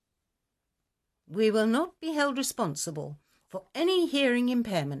We will not be held responsible for any hearing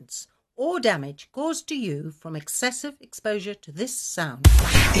impairments or damage caused to you from excessive exposure to this sound.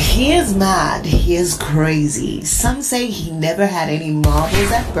 He is mad. He is crazy. Some say he never had any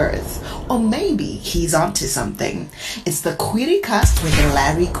marbles at birth. Or maybe he's onto something. It's the Query Cast with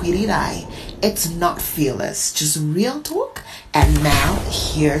Larry Query Eye. It's not fearless, just real talk. And now,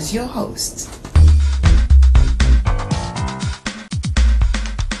 here's your host.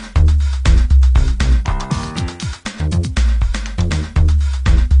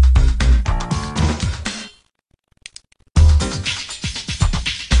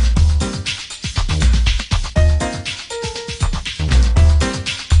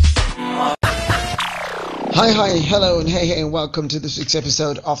 Hi, hello, and hey, and welcome to this week's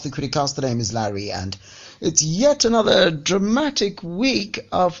episode of the Criticast. The name is Larry, and it's yet another dramatic week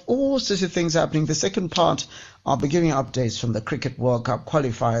of all sorts of things happening. The second part, I'll be giving updates from the Cricket World Cup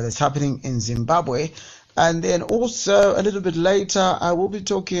qualifier that's happening in Zimbabwe. And then also, a little bit later, I will be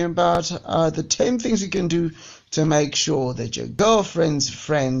talking about the 10 things you can do to make sure that your girlfriend's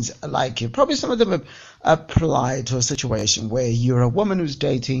friends like you. Probably some of them have applied to a situation where you're a woman who's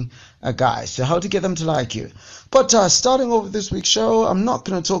dating a guy. So how to get them to like you. But starting off with this week's show, I'm not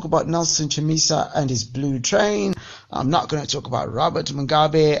going to talk about Nelson Chamisa and his blue train. I'm not going to talk about Robert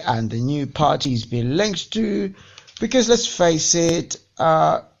Mugabe and the new party he's been linked to. Because let's face it,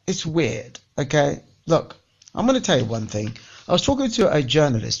 it's weird, okay? Look, I'm going to tell you one thing. I was talking to a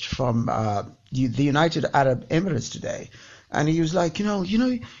journalist from the United Arab Emirates today, and he was like,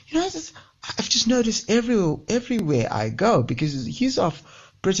 I've just noticed everywhere I go, because he's of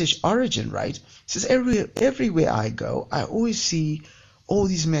British origin, right? He says everywhere I go, I always see all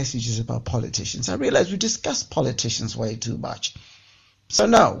these messages about politicians. I realize we discuss politicians way too much. So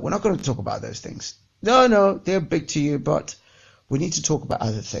no, we're not going to talk about those things. No, they're big to you, but we need to talk about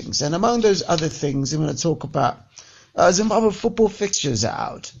other things. And among those other things, I'm going to talk about Zimbabwe football fixtures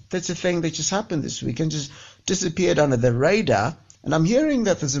are out. That's a thing that just happened this week and just disappeared under the radar. And I'm hearing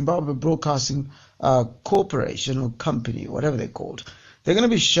that the Zimbabwe Broadcasting Corporation or company, whatever they're called, they're going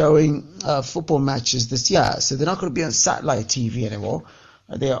to be showing football matches this year. So they're not going to be on satellite TV anymore.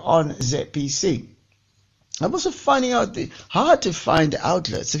 They're on ZPC. I'm also finding out hard to find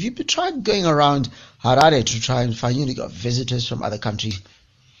outlets. If you try going around Harare to try and find, you got visitors from other countries.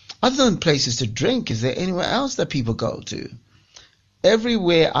 Other than places to drink, is there anywhere else that people go to?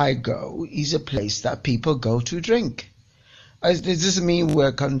 Everywhere I go is a place that people go to drink. Does this mean we're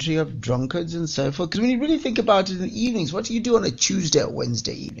a country of drunkards and so forth? Because when you really think about it in the evenings, what do you do on a Tuesday or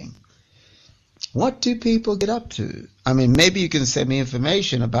Wednesday evening? What do people get up to? I mean, maybe you can send me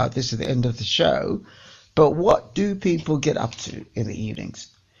information about this at the end of the show, but what do people get up to in the evenings?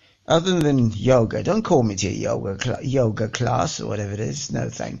 Other than yoga. Don't call me to a yoga class or whatever it is. No,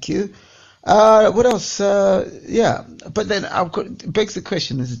 thank you. What else? But then it begs the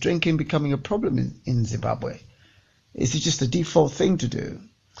question, is drinking becoming a problem in Zimbabwe? Is it just a default thing to do?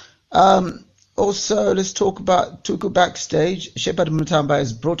 Also, let's talk about Tuku Backstage. Shepard Mutamba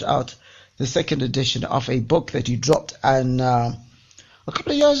has brought out the second edition of a book that he dropped a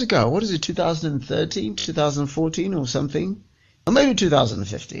couple of years ago. What is it, 2013, 2014 or something? Or maybe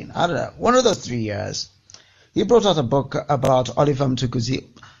 2015. I don't know. One of those 3 years. He brought out a book about Oliver Mtukudzi.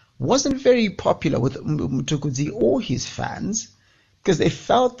 Wasn't very popular with Mtukudzi or his fans because they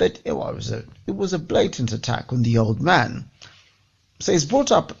felt that it was a blatant attack on the old man. So he's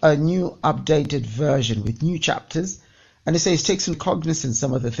brought up a new updated version with new chapters, and he says he's taken cognizance of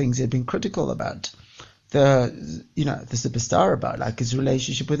some of the things he'd been critical about the superstar about, like his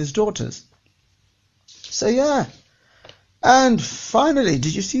relationship with his daughters. So yeah. And finally,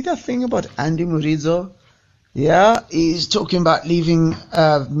 did you see that thing about Andy Murizo? Yeah, he's talking about leaving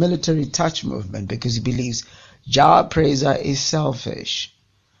a military touch movement because he believes Jah Prayzah is selfish.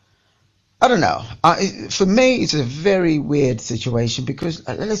 I don't know. For me, it's a very weird situation because,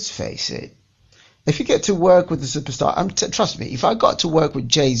 let's face it, if you get to work with a superstar, trust me, if I got to work with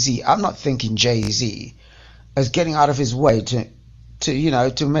Jay-Z, I'm not thinking Jay-Z as getting out of his way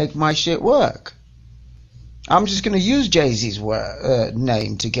to make my shit work. I'm just going to use Jay-Z's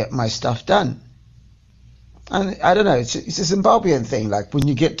name to get my stuff done. And I don't know, it's a Zimbabwean thing. Like when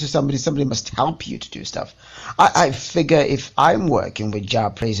you get to somebody must help you to do stuff. I figure if I'm working with Jah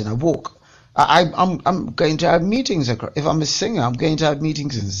Prayzah and I walk, I'm going to have meetings. If I'm a singer, I'm going to have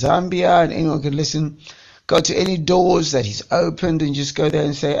meetings in Zambia, and anyone can listen. Go to any doors that he's opened and just go there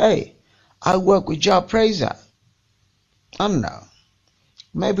and say, hey, I work with Jah Prayzah. I don't know.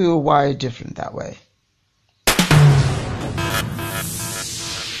 Maybe we're wired different that way.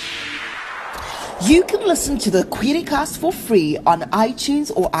 You can listen to the QueerieCast for free on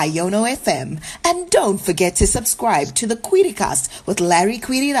iTunes or Iono FM. And don't forget to subscribe to the QueerieCast with Larry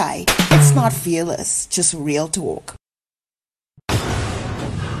Queerie Rai. It's not fearless, just real talk.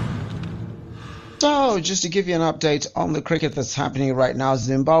 So, just to give you an update on the cricket that's happening right now,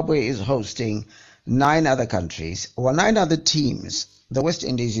 Zimbabwe is hosting 9 other countries, or 9 other teams. The West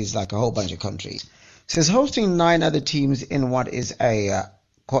Indies is like a whole bunch of countries. So it's hosting 9 other teams in what is a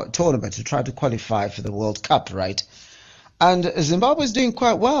tournament to try to qualify for the World Cup, right? And Zimbabwe is doing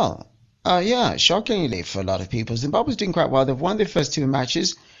quite well. Shockingly for a lot of people, Zimbabwe is doing quite well. They've won their first 2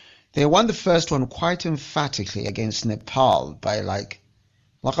 matches. They won the first one quite emphatically against Nepal by like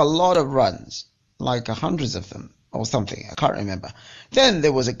a lot of runs, like hundreds of them or something. I can't remember. Then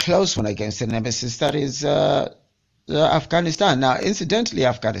there was a close one against the nemesis, that is Afghanistan. Now, incidentally,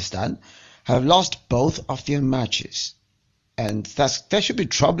 Afghanistan have lost both of their matches. And that should be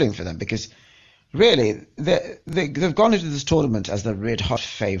troubling for them, because really they've gone into this tournament as the red hot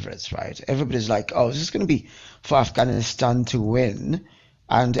favorites, right? Everybody's like, oh, this is going to be for Afghanistan to win,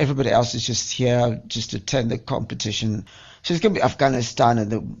 and everybody else is just here just to attend the competition. So it's going to be Afghanistan and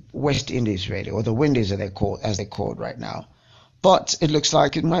the West Indies, really, or the Windies as they're called right now. But it looks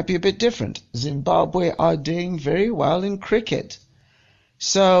like it might be a bit different. Zimbabwe are doing very well in cricket.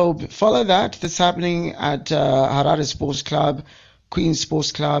 So follow that's happening at Harare Sports Club, Queen's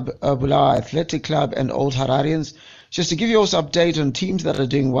Sports Club, Bulawayo Athletic Club, and Old Hararians. Just to give you also update on teams that are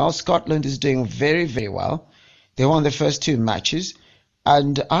doing well, Scotland is doing very, very well. They won their first 2 matches,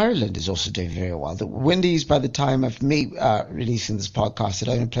 and Ireland is also doing very well. The Windies, by the time of me releasing this podcast, had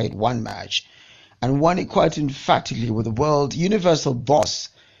only played 1 match, and won it quite emphatically with the world universal boss,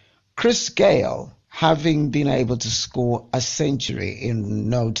 Chris Gayle, having been able to score a century in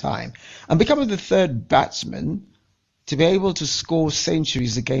no time and becoming the 3rd batsman to be able to score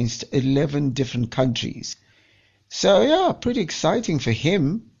centuries against 11 different countries. So yeah, pretty exciting for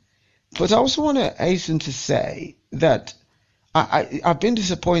him. But I also want to hasten to say that I've been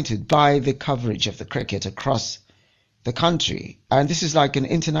disappointed by the coverage of the cricket across the country, and this is like an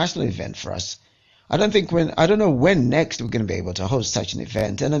international event for us. I don't know when next we're going to be able to host such an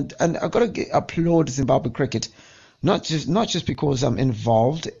event, and I've got to applaud Zimbabwe cricket, not just because I'm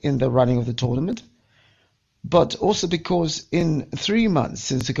involved in the running of the tournament, but also because in 3 months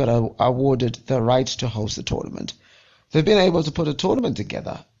since they got awarded the right to host the tournament, they've been able to put a tournament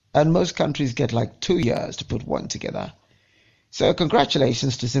together, and most countries get like 2 years to put one together. So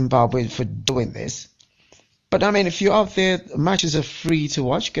congratulations to Zimbabwe for doing this. But I mean, if you're out there, matches are free to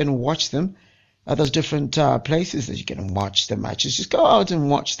watch. Go and watch them. There's different places that you can watch the matches. Just go out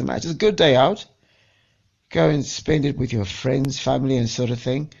and watch the matches. It's a good day out. Go and spend it with your friends, family, and sort of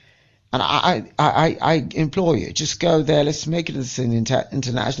thing. And I implore you, just go there. Let's make it an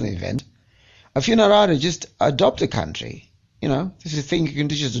international event. If you're not out, just adopt a country. You know, this is a thing you can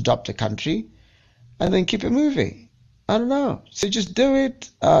do. Just adopt a country, and then keep it moving. I don't know. So just do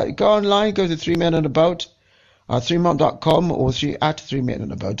it. Go online. Go to 3 Men on a Boat, 3mom.com, or at 3 Men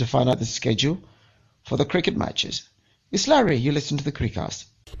on a Boat to find out the schedule for the cricket matches. It's Larry. You listen to the Crickcast.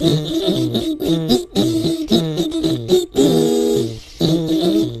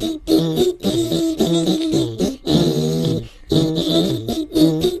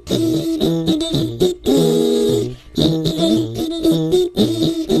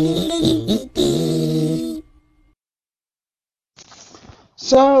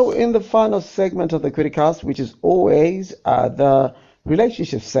 So, in the final segment of the Crickcast, which is always the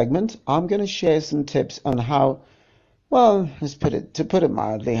relationship segment, I'm going to share some tips on how, well, to put it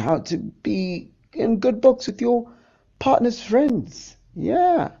mildly, how to be in good books with your partner's friends.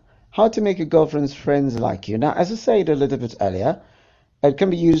 Yeah, how to make your girlfriend's friends like you. Now, as I said a little bit earlier, it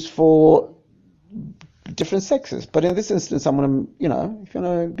can be used for different sexes, but in this instance, I'm going to, if you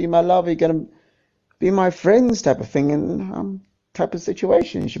want to be my lover, you're going to be my friends type of thing, and type of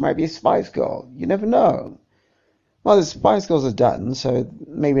situation. She might be a Spice Girl. You never know. Well, the Spice Girls are done, so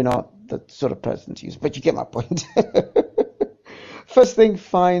maybe not the sort of person to use, but you get my point. First thing,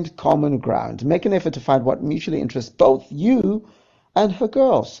 find common ground. Make an effort to find what mutually interests both you and her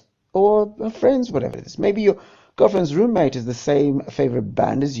girls, or her friends, whatever it is. Maybe your girlfriend's roommate is the same favorite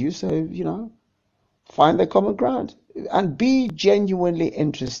band as you, so, find the common ground. And be genuinely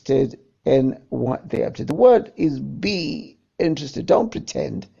interested in what they're up to. The word is be interested. Don't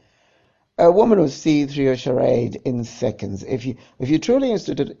pretend. A woman will see through your charade in seconds. If you're truly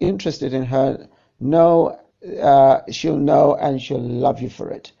interested in her, she'll know and she'll love you for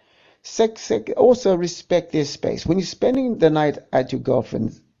it. Also respect their space. When you're spending the night at your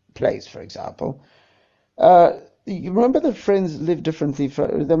girlfriend's place, for example, you remember that friends live differently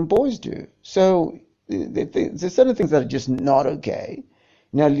than boys do. So there's certain things that are just not okay.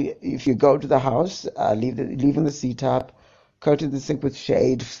 Now, if you go to the house, leaving the seat up, coating the sink with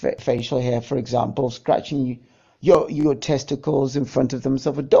shade, facial hair, for example, scratching your testicles in front of them.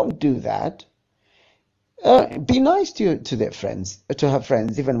 So don't do that. Be nice to their friends, to her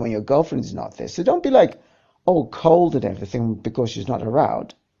friends, even when your girlfriend is not there. So don't be like, oh, cold and everything because she's not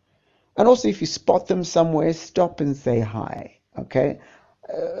around. And also, if you spot them somewhere, stop and say hi, okay?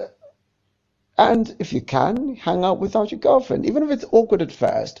 And if you can, hang out without your girlfriend, even if it's awkward at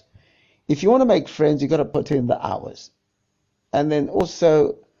first. If you want to make friends, you got to put in the hours. And then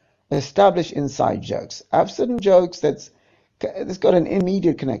also establish inside jokes. Have certain jokes that's got an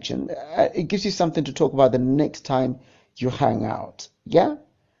immediate connection. It gives you something to talk about the next time you hang out, yeah?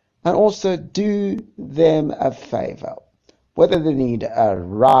 And also do them a favor. Whether they need a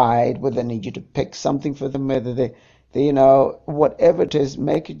ride, whether they need you to pick something for them, whether they whatever it is,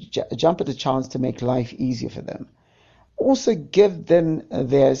 jump at the chance to make life easier for them. Also give them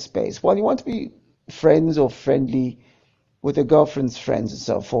their space. While you want to be friends or friendly with your girlfriend's friends and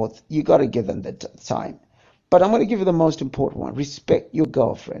so forth, you got to give them the time. But I'm going to give you the most important one. Respect your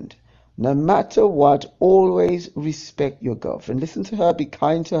girlfriend. No matter what, always respect your girlfriend. Listen to her, be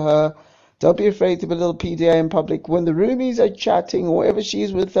kind to her. Don't be afraid to be a little PDA in public. When the roomies are chatting, or wherever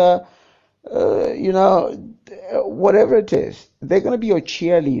she's with her, whatever it is, they're going to be your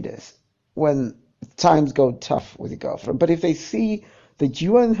cheerleaders when times go tough with your girlfriend. But if they see that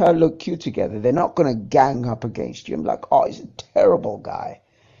you and her look cute together, they're not going to gang up against you and be like, oh, he's a terrible guy.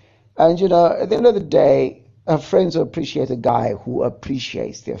 And, at the end of the day, her friends will appreciate a guy who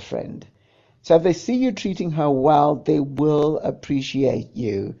appreciates their friend. So if they see you treating her well, they will appreciate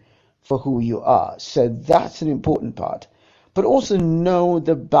you for who you are. So that's an important part. But also know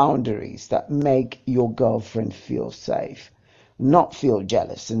the boundaries that make your girlfriend feel safe, not feel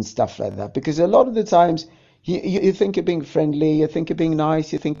jealous and stuff like that. Because a lot of the times you think you're being friendly, you think you're being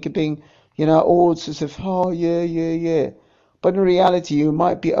nice, you think you're being, all sorts of, oh, yeah. But in reality, you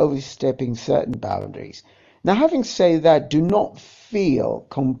might be overstepping certain boundaries. Now, having said that, do not feel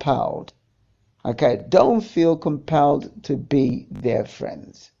compelled. Okay, don't feel compelled to be their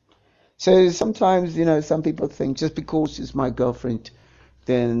friends. So sometimes, some people think just because she's my girlfriend,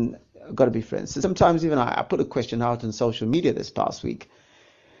 then I've got to be friends. So sometimes even I put a question out on social media this past week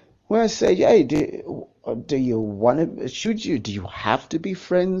where I say, hey, do you have to be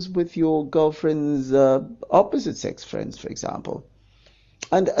friends with your girlfriend's opposite sex friends, for example?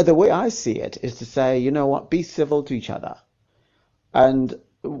 And the way I see it is to say, you know what, be civil to each other. And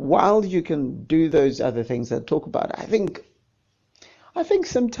while you can do those other things that I talk about, I think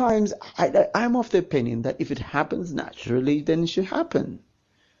sometimes I'm of the opinion that if it happens naturally, then it should happen.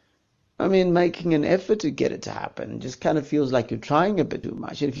 I mean, making an effort to get it to happen just kind of feels like you're trying a bit too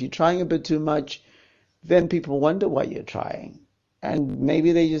much. And if you're trying a bit too much, then people wonder why you're trying. And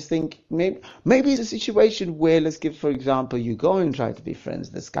maybe they just think, maybe it's a situation where, let's give, for example, you go and try to be friends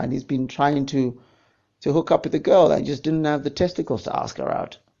with this guy, and he's been trying to hook up with a girl and just didn't have the testicles to ask her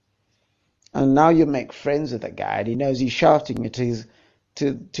out. And now you make friends with the guy, and he knows he's shafting it to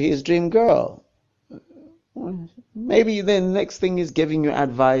his dream girl. Maybe then the next thing is giving you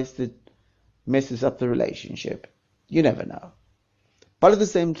advice that messes up the relationship. You never know. But at the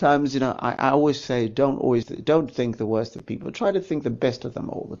same time, I always say don't think the worst of people. Try to think the best of them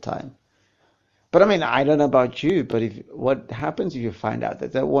all the time. But I mean, I don't know about you, but what happens if you find out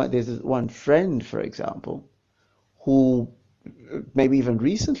that there's one friend, for example, who maybe even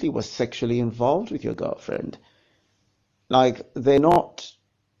recently was sexually involved with your girlfriend? Like they never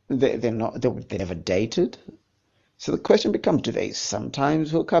dated. So the question becomes, do they sometimes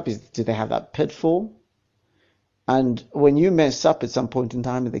hook up? Do they have that pitfall? And when you mess up at some point in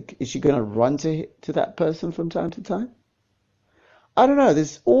time, is she going to run to that person from time to time? I don't know.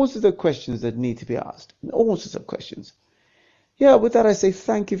 There's all sorts of questions that need to be asked. All sorts of questions. Yeah, with that I say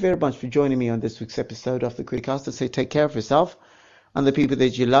thank you very much for joining me on this week's episode of the Criticast. I say take care of yourself and the people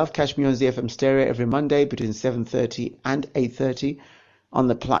that you love. Catch me on ZFM Stereo every Monday between 7:30 and 8:30 on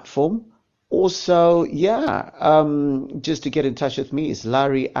the platform. Also, just to get in touch with me is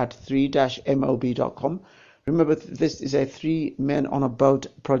larry@3-mob.com. Remember, this is a 3 Men on a Boat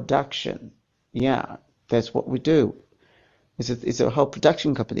production. Yeah, that's what we do. It's a whole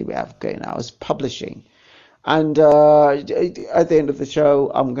production company we have going now. It's publishing. And at the end of the show,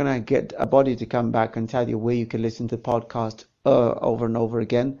 I'm going to get a body to come back and tell you where you can listen to the podcast over and over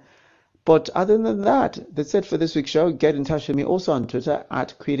again. But other than that, that's it for this week's show. Get in touch with me also on Twitter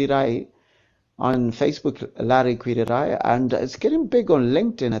 @Kwirirai, on Facebook, Larry Kwirirai, and it's getting big on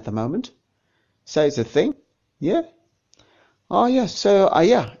LinkedIn at the moment. So it's a thing. Yeah. Oh, yeah. So,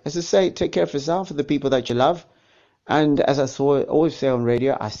 yeah, as I say, take care of yourself and the people that you love. And as always say on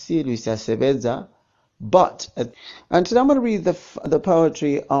radio, asili siyasebenza. But, and today I'm going to read the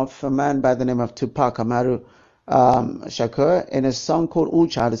poetry of a man by the name of Tupac Amaru Shakur in a song called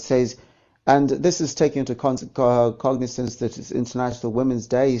Uchild. It says, and this is taken into cognizance that it's International Women's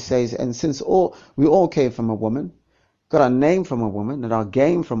Day. He says, and since we all came from a woman, got our name from a woman, and our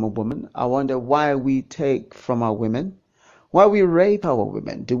game from a woman, I wonder why we take from our women, why we rape our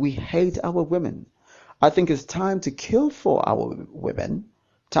women. Do we hate our women? I think it's time to kill for our women,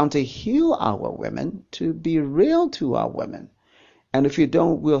 time to heal our women, to be real to our women. And if you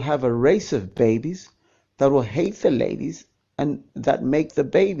don't, we'll have a race of babies that will hate the ladies and that make the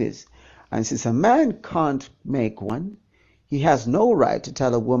babies. And since a man can't make one, he has no right to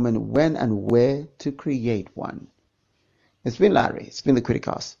tell a woman when and where to create one. It's been Larry. It's been the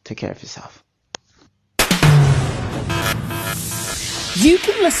Criticast. Take care of yourself. You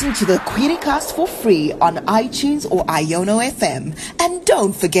can listen to the Criticast for free on iTunes or Iono FM. And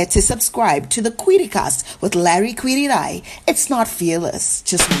don't forget to subscribe to the Criticast with Larry Quirirai. It's not fearless,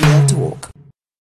 just real talk.